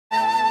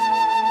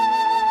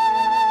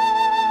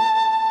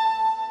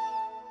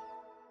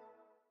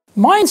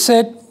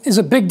Mindset is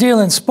a big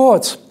deal in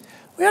sports.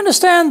 We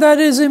understand that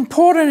it is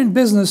important in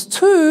business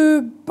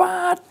too,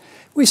 but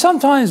we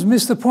sometimes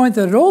miss the point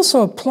that it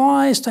also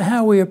applies to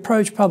how we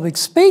approach public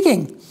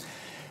speaking.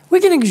 We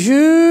can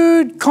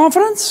exude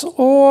confidence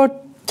or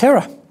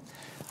terror.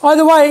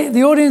 Either way,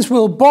 the audience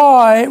will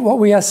buy what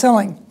we are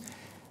selling.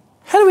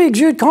 How do we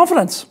exude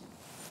confidence?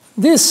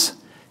 This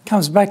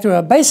comes back to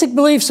our basic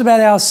beliefs about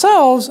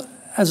ourselves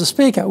as a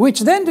speaker, which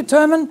then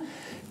determine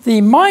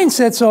the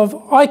mindsets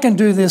of I can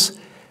do this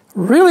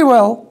really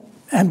well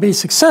and be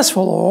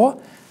successful, or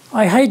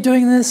I hate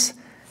doing this,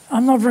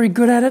 I'm not very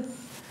good at it.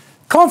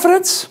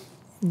 Confidence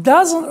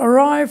doesn't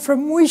arrive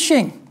from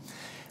wishing.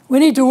 We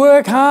need to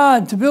work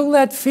hard to build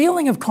that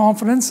feeling of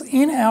confidence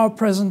in our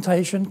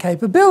presentation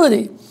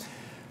capability.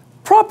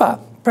 Proper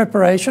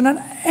preparation and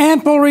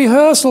ample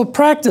rehearsal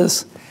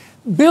practice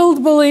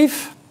build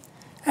belief,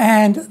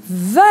 and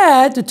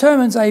that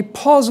determines a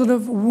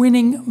positive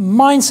winning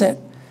mindset.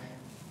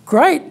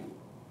 Great,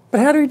 but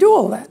how do we do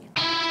all that?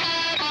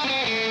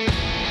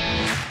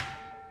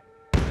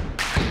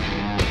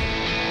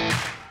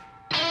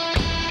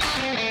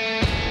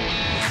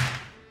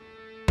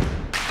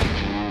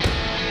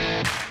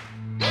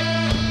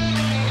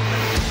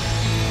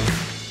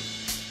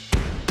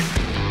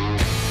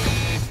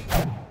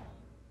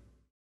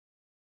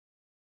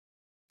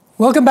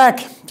 Welcome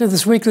back to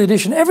this weekly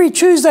edition. Every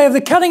Tuesday of the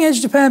Cutting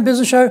Edge Japan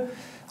Business Show,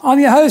 I'm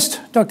your host,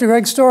 Dr.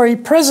 Greg Story,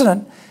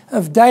 president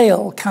of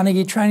Dale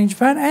Carnegie Training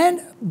Japan and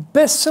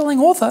best-selling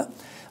author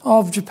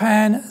of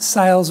Japan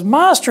Sales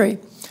Mastery.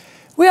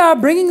 We are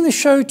bringing the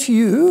show to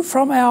you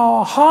from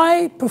our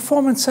High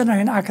Performance Center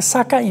in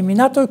Akasaka in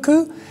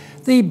Minato-ku,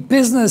 the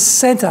business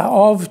center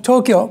of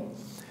Tokyo.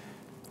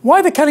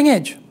 Why the cutting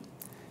edge?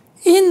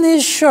 In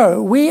this show,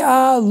 we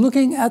are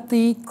looking at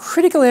the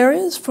critical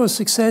areas for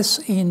success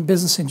in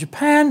business in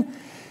Japan.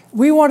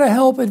 We want to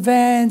help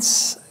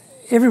advance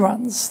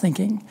everyone's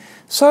thinking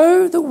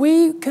so that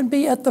we can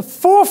be at the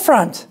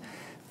forefront,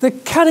 the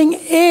cutting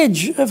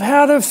edge of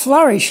how to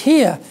flourish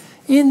here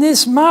in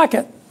this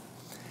market.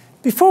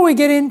 Before we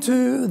get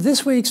into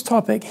this week's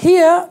topic,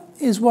 here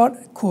is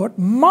what caught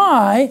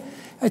my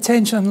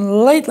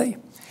attention lately.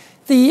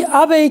 The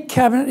Abe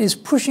cabinet is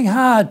pushing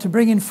hard to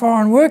bring in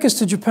foreign workers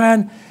to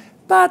Japan,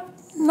 but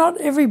not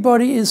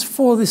everybody is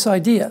for this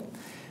idea.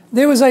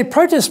 There was a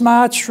protest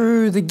march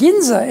through the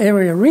Ginza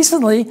area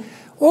recently,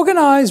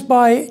 organised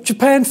by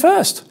Japan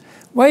First,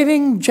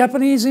 waving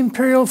Japanese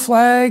imperial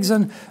flags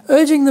and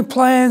urging the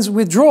plan's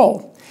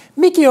withdrawal.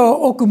 Mikio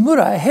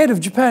Okumura, head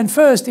of Japan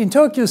First in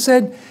Tokyo,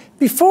 said,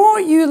 "Before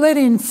you let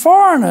in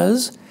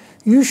foreigners,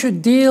 you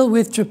should deal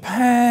with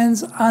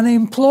Japan's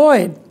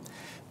unemployed.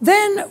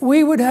 Then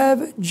we would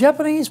have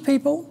Japanese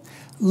people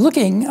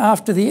looking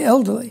after the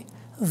elderly.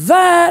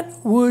 That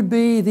would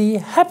be the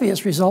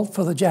happiest result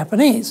for the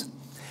Japanese."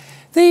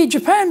 The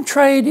Japan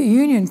Trade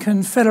Union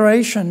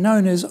Confederation,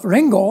 known as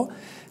Rengo,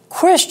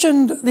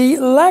 questioned the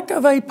lack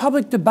of a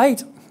public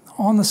debate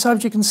on the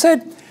subject and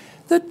said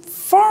that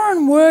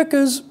foreign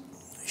workers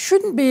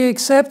shouldn't be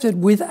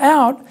accepted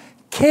without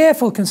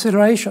careful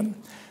consideration.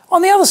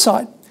 On the other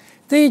side,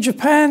 the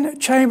Japan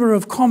Chamber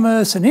of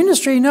Commerce and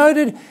Industry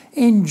noted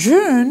in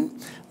June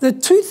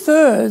that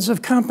 2/3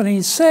 of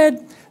companies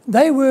said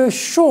they were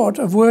short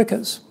of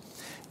workers.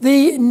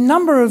 The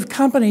number of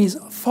companies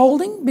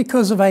folding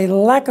because of a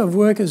lack of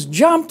workers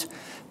jumped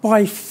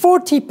by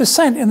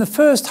 40% in the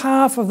first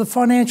half of the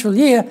financial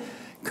year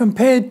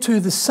compared to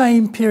the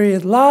same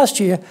period last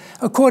year,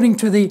 according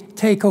to the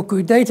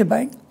Teikoku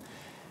Databank.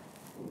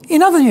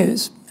 In other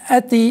news,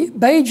 at the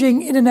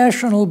Beijing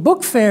International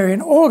Book Fair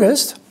in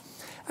August,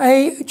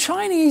 a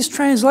Chinese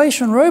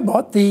translation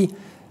robot, the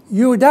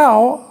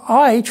Yuedao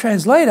Ai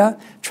translator,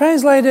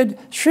 translated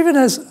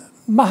Srivana's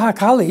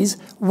Mahakali's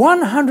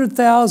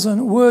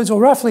 100,000 words, or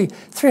roughly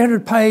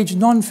 300-page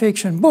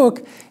non-fiction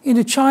book,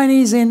 into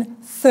Chinese in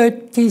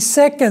 30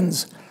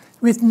 seconds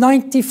with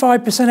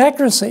 95%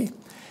 accuracy.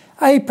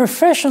 A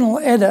professional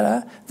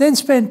editor then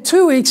spent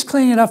 2 weeks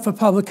cleaning it up for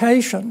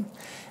publication.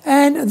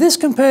 And this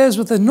compares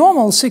with the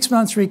normal 6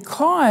 months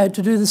required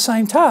to do the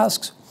same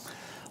tasks.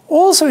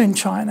 Also in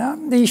China,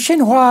 the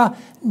Xinhua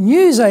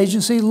news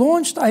agency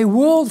launched a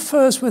world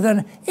first with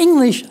an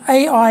English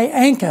AI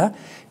anchor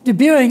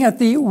debuting at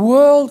the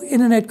World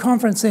Internet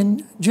Conference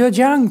in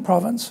Zhejiang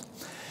province.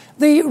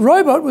 The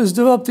robot was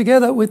developed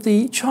together with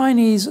the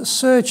Chinese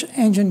search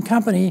engine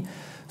company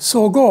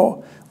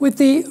Sogou, with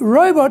the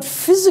robot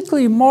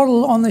physically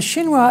modelled on the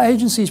Xinhua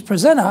agency's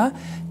presenter,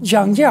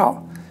 Zhang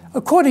Jiao.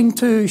 According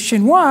to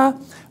Xinhua,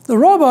 the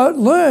robot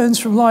learns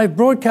from live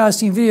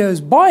broadcasting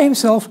videos by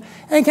himself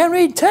and can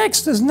read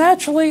text as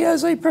naturally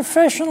as a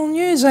professional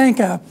news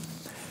anchor.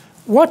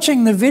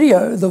 Watching the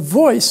video, the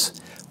voice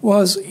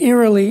was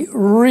eerily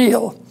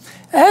real,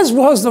 as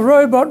was the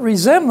robot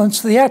resemblance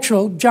to the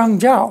actual Zhang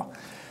Jiao.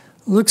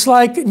 Looks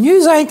like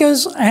news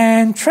anchors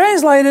and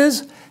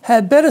translators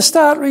had better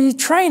start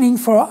retraining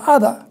for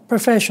other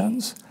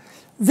professions.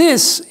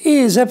 This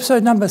is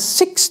episode number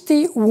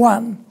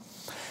 61.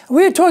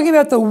 We are talking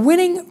about the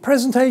winning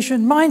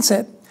presentation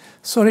mindset.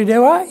 それで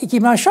は行き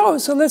ましょう.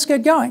 So let's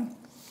get going.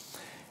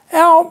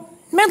 Our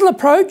mental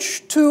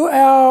approach to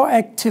our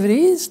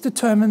activities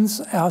determines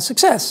our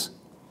success.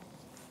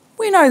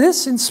 We know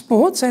this in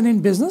sports and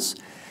in business,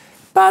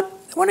 but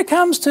when it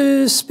comes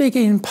to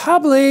speaking in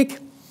public,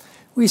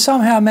 we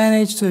somehow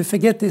manage to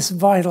forget this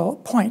vital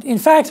point. In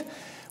fact,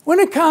 when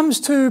it comes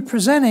to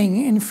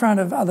presenting in front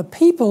of other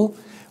people,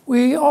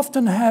 we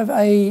often have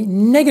a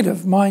negative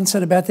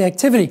mindset about the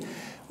activity.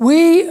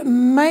 We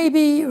may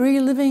be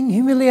reliving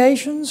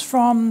humiliations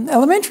from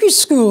elementary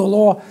school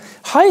or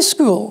high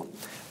school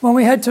when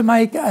we had to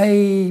make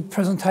a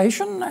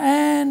presentation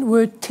and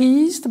were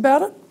teased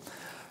about it,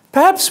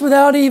 perhaps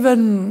without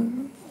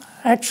even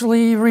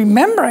actually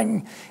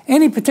remembering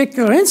any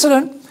particular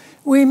incident.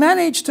 We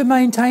managed to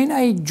maintain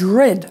a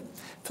dread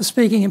for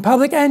speaking in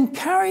public and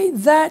carry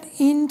that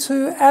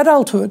into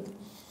adulthood.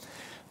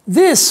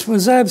 This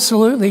was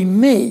absolutely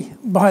me,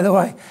 by the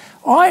way.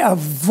 I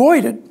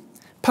avoided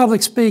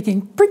public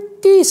speaking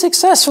pretty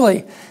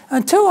successfully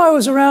until I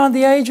was around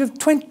the age of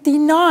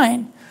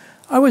 29.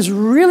 I was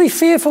really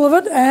fearful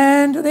of it,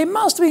 and there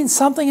must have been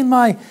something in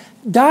my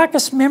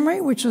darkest memory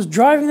which was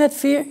driving that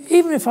fear,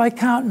 even if I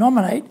can't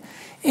nominate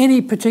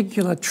any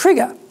particular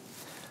trigger.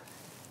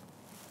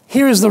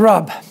 Here is the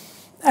rub.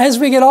 As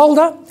we get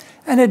older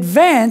and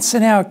advance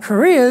in our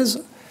careers,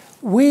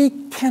 we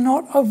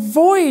cannot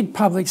avoid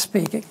public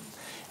speaking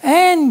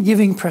and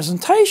giving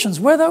presentations,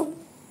 whether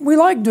we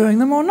like doing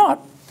them or not.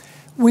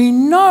 We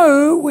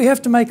know we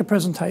have to make a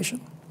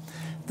presentation.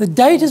 The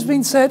date has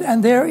been set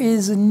and there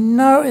is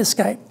no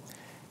escape.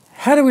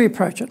 How do we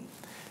approach it?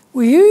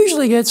 We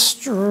usually get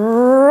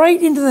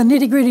straight into the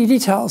nitty-gritty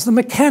details, the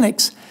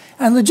mechanics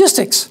and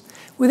logistics,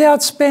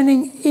 without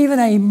spending even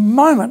a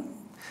moment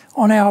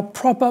on our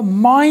proper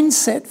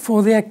mindset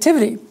for the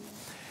activity.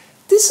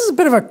 This is a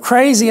bit of a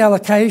crazy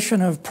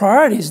allocation of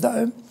priorities,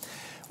 though.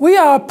 We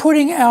are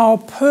putting our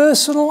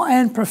personal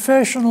and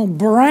professional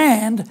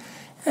brand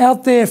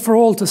out there for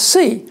all to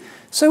see.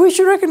 So we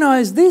should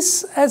recognise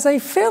this as a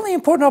fairly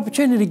important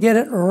opportunity to get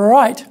it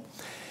right.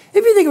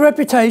 If you think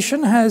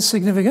reputation has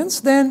significance,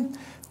 then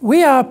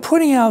we are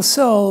putting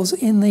ourselves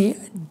in the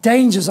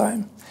danger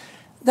zone.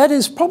 That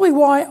is probably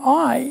why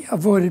I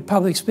avoided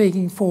public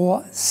speaking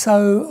for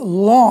so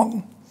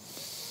long.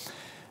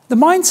 The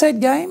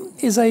mindset game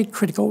is a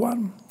critical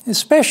one,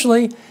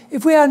 especially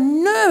if we are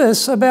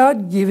nervous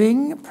about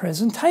giving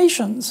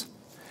presentations.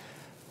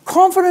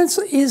 Confidence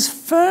is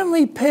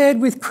firmly paired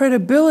with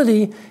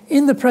credibility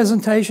in the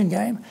presentation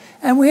game,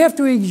 and we have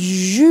to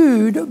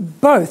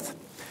exude both.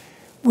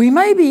 We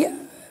may be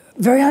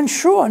very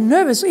unsure,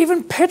 nervous,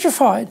 even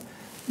petrified,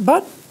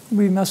 but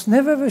we must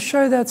never ever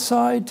show that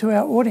side to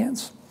our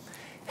audience.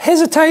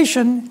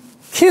 Hesitation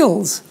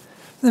kills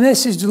the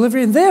message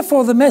delivery and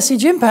therefore the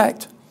message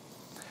impact.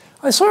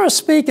 I saw a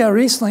speaker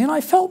recently and I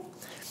felt,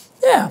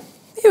 yeah,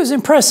 he was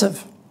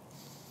impressive.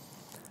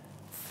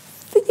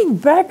 Thinking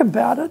back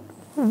about it,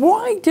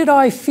 why did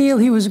I feel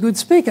he was a good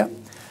speaker?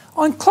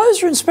 On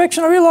closer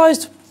inspection, I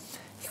realised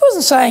he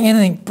wasn't saying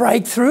anything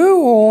breakthrough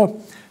or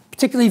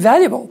particularly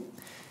valuable.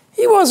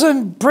 He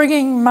wasn't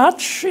bringing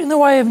much in the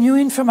way of new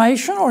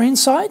information or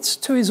insights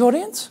to his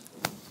audience.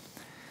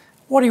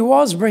 What he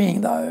was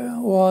bringing, though,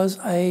 was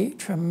a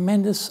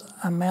tremendous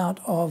amount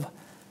of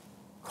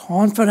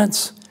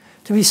confidence.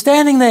 To be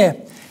standing there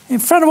in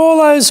front of all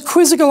those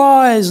quizzical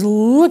eyes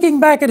looking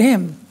back at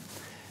him,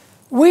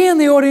 we in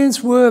the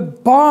audience were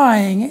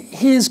buying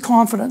his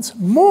confidence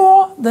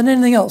more than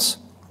anything else.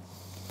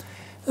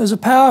 There's a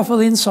powerful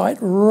insight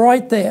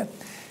right there.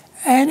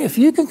 And if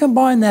you can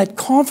combine that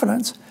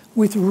confidence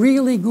with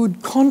really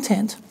good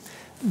content,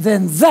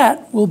 then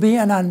that will be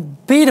an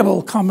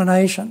unbeatable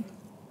combination.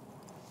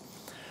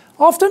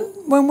 Often,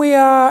 when we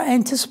are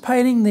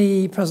anticipating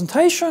the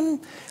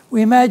presentation,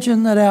 we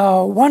imagine that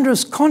our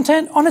wondrous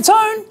content on its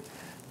own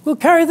will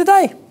carry the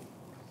day.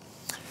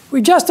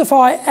 We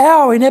justify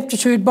our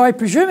ineptitude by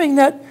presuming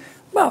that,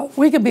 well,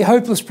 we can be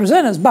hopeless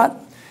presenters, but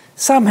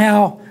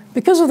somehow,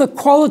 because of the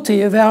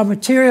quality of our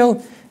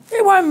material,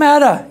 it won't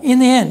matter in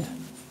the end.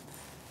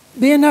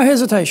 Be in no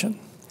hesitation.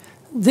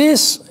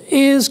 This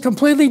is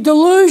completely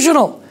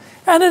delusional,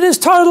 and it is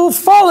total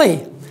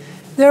folly.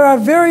 There are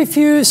very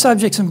few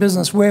subjects in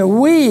business where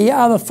we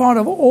are the font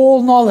of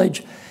all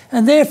knowledge,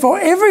 and therefore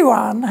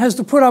everyone has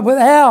to put up with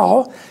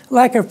our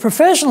lack of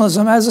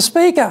professionalism as a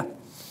speaker.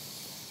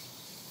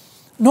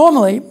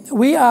 Normally,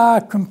 we are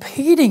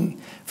competing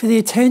for the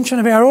attention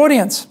of our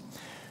audience.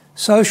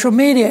 Social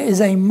media is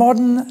a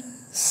modern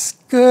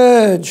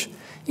scourge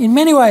in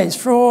many ways,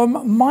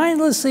 from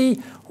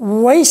mindlessly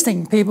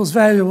wasting people's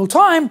valuable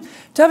time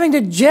to having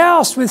to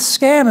joust with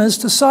scammers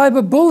to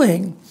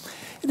cyberbullying.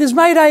 It has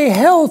made a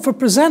hell for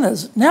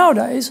presenters.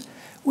 Nowadays,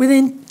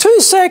 within 2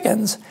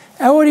 seconds,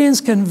 our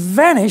audience can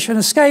vanish and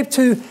escape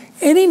to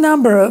any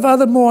number of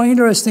other more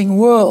interesting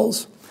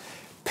worlds.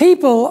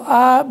 People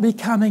are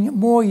becoming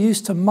more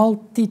used to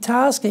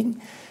multitasking.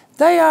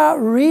 They are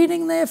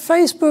reading their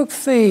Facebook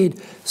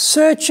feed,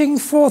 searching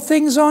for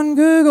things on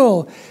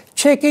Google,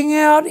 checking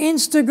out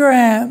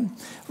Instagram,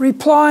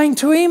 replying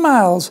to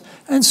emails,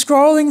 and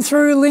scrolling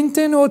through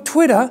LinkedIn or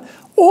Twitter,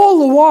 All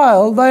the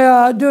while, they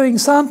are doing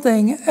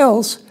something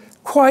else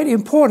quite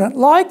important,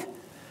 like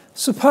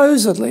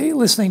supposedly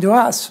listening to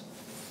us.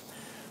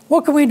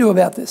 What can we do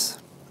about this?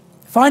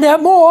 Find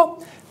out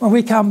more when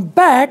we come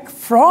back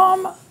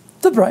from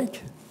the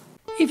break.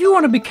 If you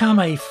want to become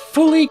a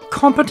fully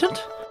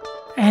competent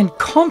and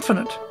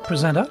confident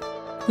presenter,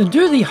 then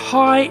do the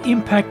High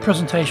Impact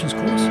Presentations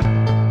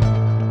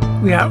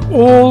course. We are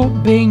all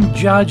being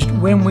judged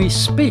when we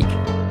speak,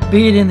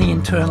 be it in the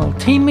internal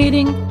team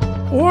meeting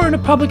or in a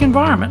public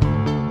environment,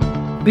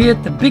 be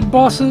it the big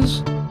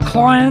bosses,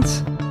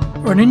 clients,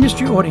 or an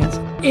industry audience.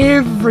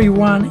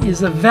 Everyone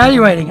is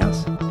evaluating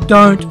us.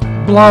 Don't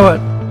blow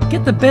it.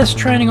 Get the best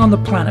training on the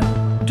planet.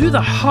 Do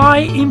the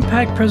High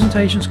Impact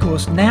Presentations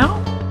course now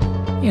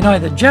in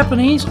either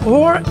Japanese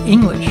or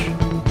English.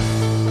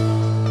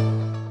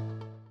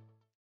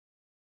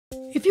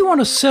 If you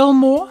want to sell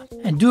more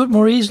and do it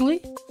more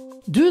easily,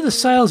 do the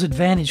Sales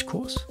Advantage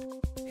course.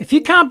 If you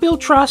can't build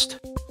trust,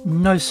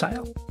 no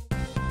sale.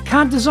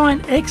 Can't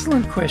design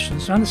excellent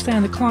questions to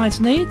understand the client's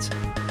needs,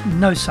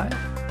 no sale.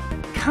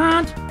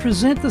 Can't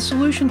present the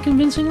solution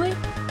convincingly,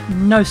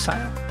 no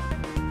sale.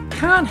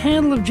 Can't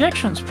handle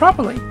objections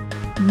properly,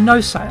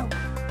 no sale.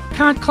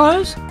 Can't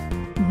close,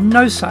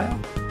 no sale.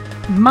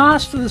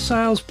 Master the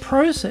sales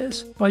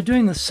process by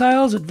doing the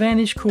Sales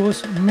Advantage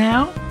course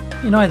now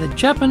in either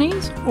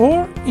Japanese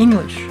or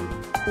English.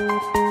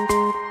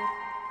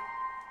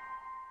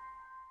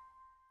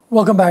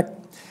 Welcome back.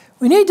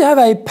 We need to have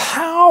a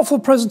powerful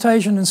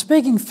presentation and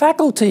speaking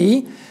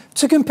faculty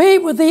to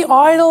compete with the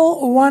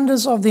idle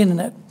wonders of the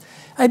internet.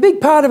 A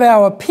big part of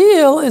our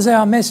appeal is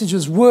our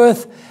message's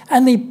worth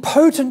and the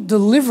potent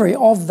delivery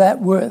of that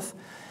worth.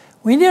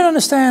 We need to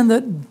understand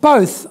that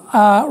both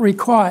are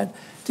required.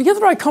 To get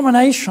the right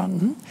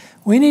combination,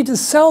 we need to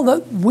sell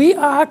that we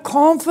are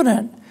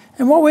confident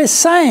in what we're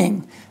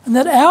saying and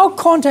that our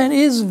content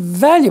is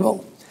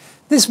valuable.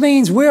 This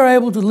means we're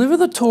able to deliver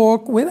the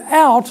talk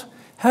without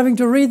having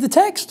to read the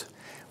text.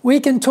 We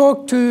can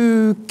talk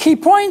to key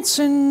points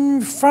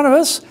in front of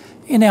us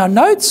in our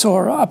notes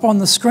or up on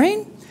the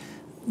screen.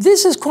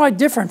 This is quite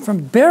different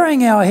from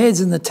burying our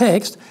heads in the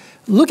text,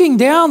 looking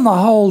down the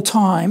whole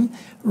time,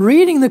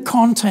 reading the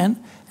content,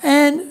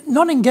 and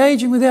not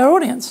engaging with our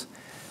audience.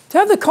 To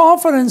have the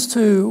confidence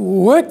to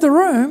work the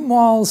room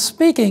while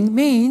speaking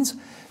means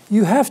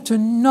you have to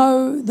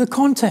know the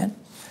content.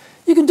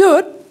 You can do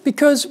it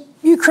because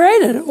you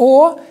created it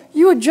or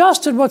you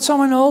adjusted what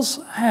someone else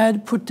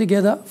had put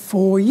together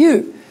for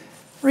you.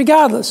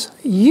 Regardless,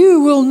 you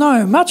will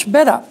know much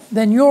better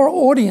than your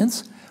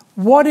audience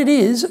what it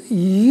is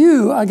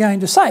you are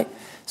going to say.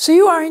 So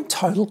you are in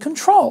total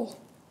control.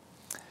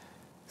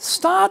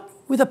 Start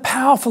with a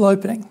powerful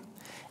opening,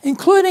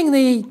 including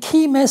the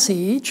key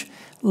message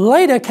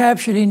later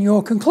captured in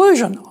your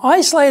conclusion.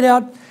 Isolate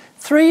out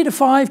 3 to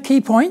 5 key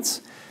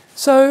points,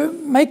 so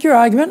make your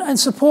argument and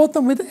support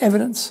them with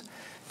evidence.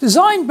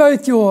 Design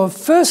both your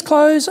first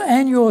close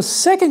and your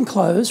second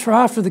close for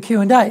after the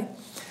Q&A.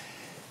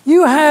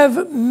 You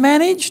have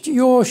managed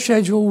your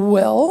schedule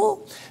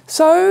well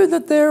so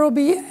that there will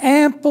be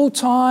ample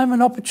time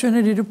and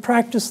opportunity to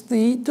practice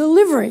the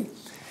delivery.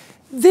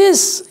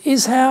 This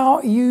is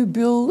how you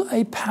build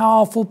a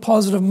powerful,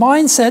 positive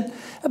mindset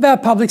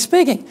about public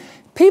speaking.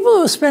 People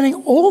who are spending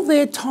all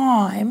their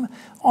time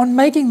on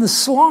making the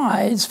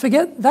slides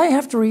forget they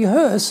have to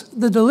rehearse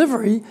the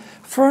delivery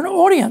for an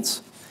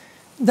audience.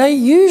 They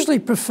usually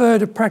prefer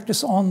to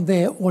practice on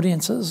their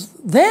audiences,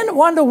 then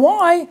wonder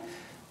why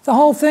the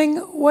whole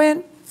thing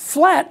went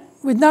flat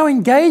with no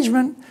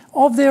engagement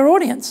of their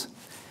audience.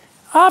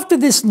 After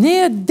this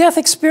near-death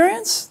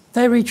experience,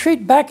 they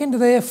retreat back into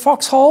their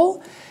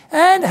foxhole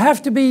and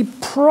have to be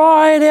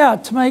pried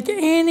out to make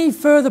any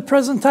further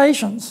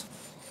presentations.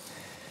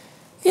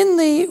 In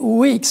the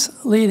weeks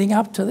leading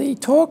up to the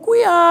talk,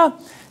 we are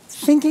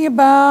thinking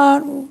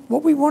about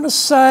what we want to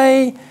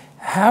say,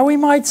 how we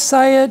might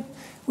say it.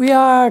 We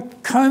are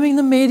combing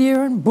the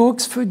media and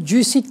books for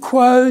juicy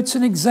quotes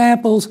and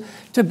examples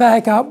to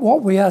back up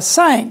what we are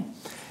saying.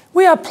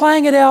 We are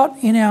playing it out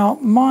in our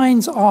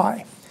mind's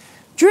eye.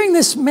 During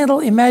this mental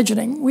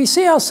imagining, we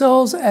see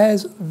ourselves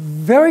as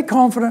very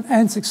confident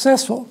and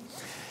successful.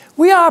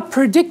 We are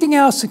predicting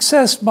our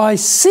success by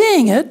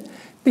seeing it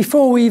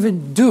before we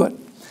even do it.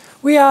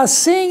 We are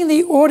seeing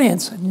the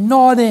audience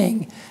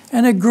nodding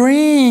and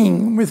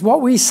agreeing with what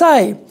we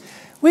say.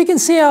 We can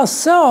see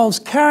ourselves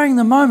carrying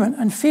the moment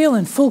and feel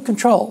in full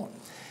control.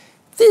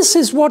 This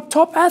is what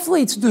top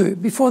athletes do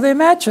before their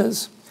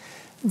matches.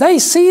 They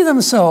see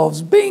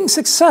themselves being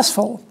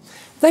successful.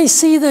 They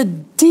see the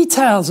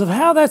details of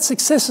how that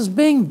success is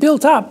being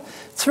built up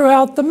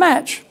throughout the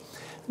match.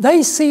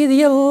 They see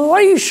the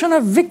elation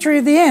of victory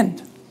at the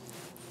end.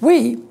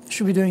 We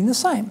should be doing the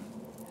same.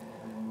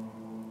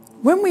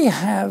 When we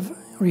have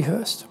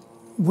rehearsed,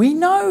 we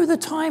know the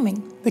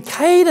timing, the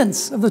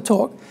cadence of the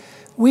talk.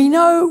 We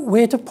know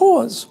where to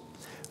pause,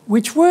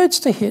 which words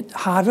to hit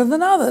harder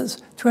than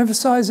others to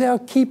emphasize our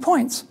key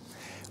points.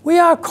 We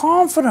are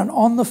confident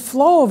on the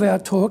flow of our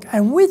talk,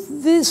 and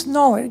with this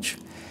knowledge,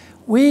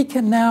 we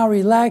can now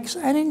relax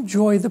and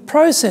enjoy the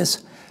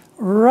process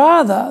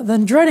rather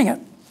than dreading it.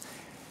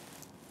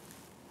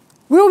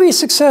 We'll be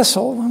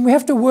successful, and we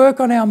have to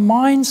work on our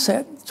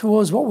mindset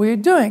towards what we're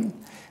doing.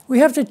 We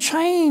have to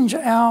change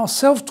our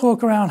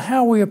self-talk around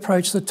how we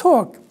approach the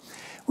talk.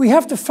 We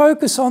have to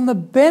focus on the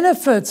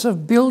benefits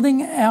of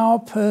building our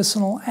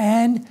personal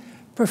and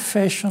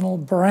professional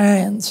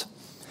brands.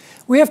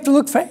 We have to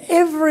look for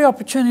every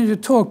opportunity to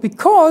talk,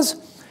 because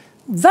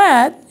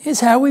that is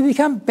how we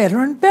become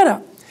better and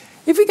better.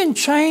 If we can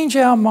change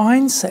our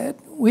mindset,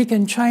 we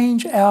can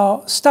change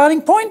our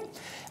starting point,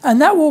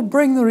 and that will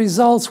bring the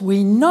results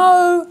we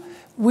know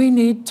we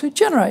need to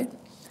generate.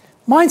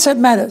 Mindset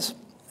matters.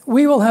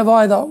 We will have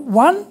either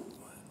one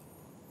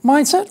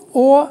mindset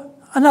or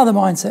another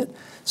mindset.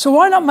 So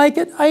why not make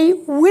it a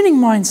winning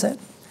mindset?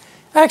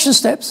 Action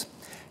steps.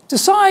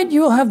 Decide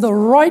you will have the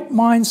right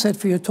mindset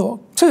for your talk.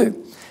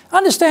 2,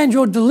 understand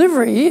your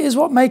delivery is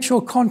what makes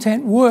your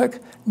content work,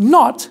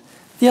 not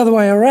the other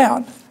way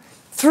around.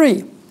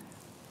 3,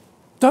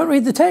 don't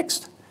read the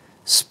text.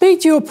 Speak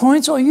to your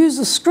points or use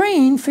the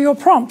screen for your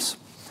prompts.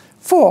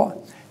 4,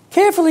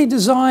 carefully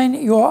design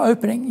your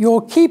opening,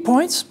 your key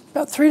points,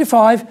 about 3 to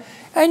 5,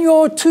 and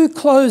your 2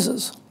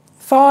 closes.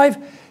 5,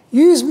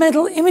 use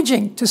mental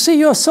imaging to see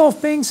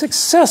yourself being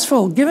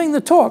successful giving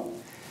the talk.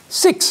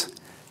 6,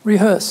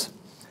 rehearse.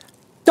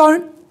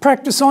 Don't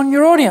practice on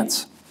your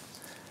audience.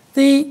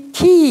 The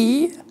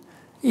key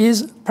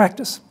is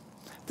practice.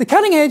 The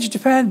Cutting Edge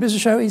Japan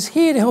Business Show is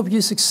here to help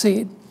you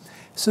succeed.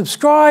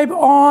 Subscribe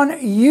on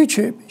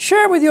YouTube.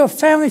 Share it with your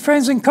family,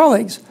 friends, and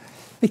colleagues.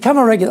 Become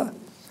a regular.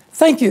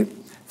 Thank you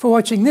for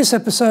watching this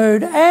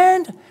episode,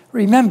 and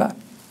remember,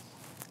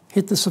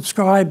 hit the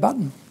subscribe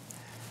button.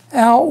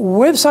 Our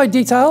website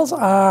details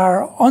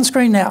are on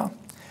screen now.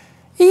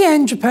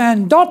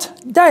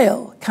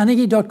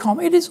 enjapan.dalecarnegie.com.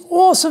 It is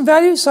awesome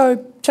value,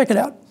 so check it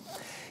out.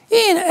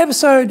 In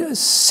episode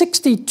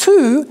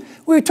 62,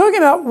 we were talking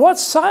about what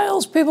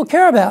salespeople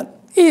care about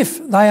if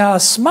they are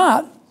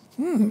smart.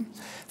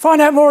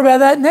 Find out more about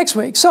that next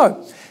week.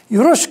 So,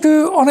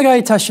 yoroshiku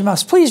onegai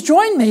itashimasu. Please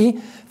join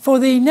me for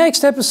the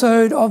next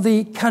episode of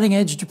the Cutting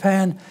Edge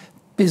Japan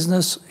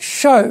Business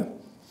Show.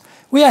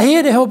 We are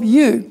here to help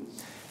you.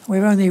 We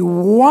have only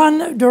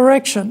one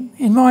direction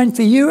in mind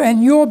for you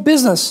and your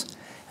business,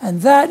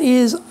 and that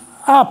is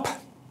up.